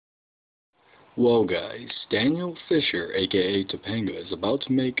Well guys, Danielle Fishel, aka Topanga, is about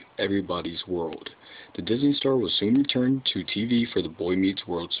to make everybody's world. The Disney star will soon return to TV for the Boy Meets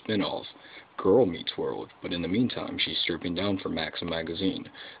World spin-off, Girl Meets World, but in the meantime she's stripping down for Maxim magazine.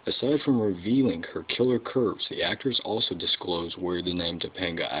 Aside from revealing her killer curves, the actress also disclosed where the name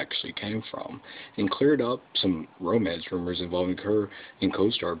Topanga actually came from, and cleared up some romance rumors involving her and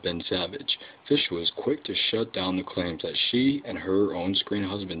co-star Ben Savage. Fishel was quick to shut down the claims that she and her on-screen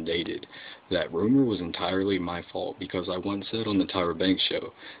husband dated. That rumor was entirely my fault because I once said on the Tyra Banks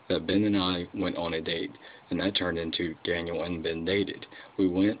show that Ben and I went on a date, and that turned into Daniel and Ben dated. We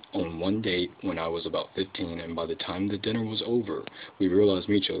went on one date when I was about 15, and by the time the dinner was over, we realized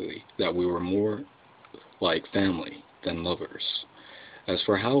mutually that we were more like family than lovers. As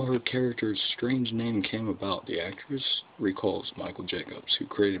for how her character's strange name came about, the actress recalls Michael Jacobs, who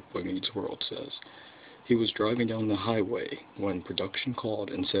created Boy Meets World, says, "He was driving down the highway when production called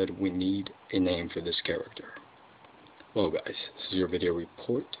and said, 'We need a name for this character.'" Well guys, this is your video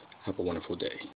report. Have a wonderful day.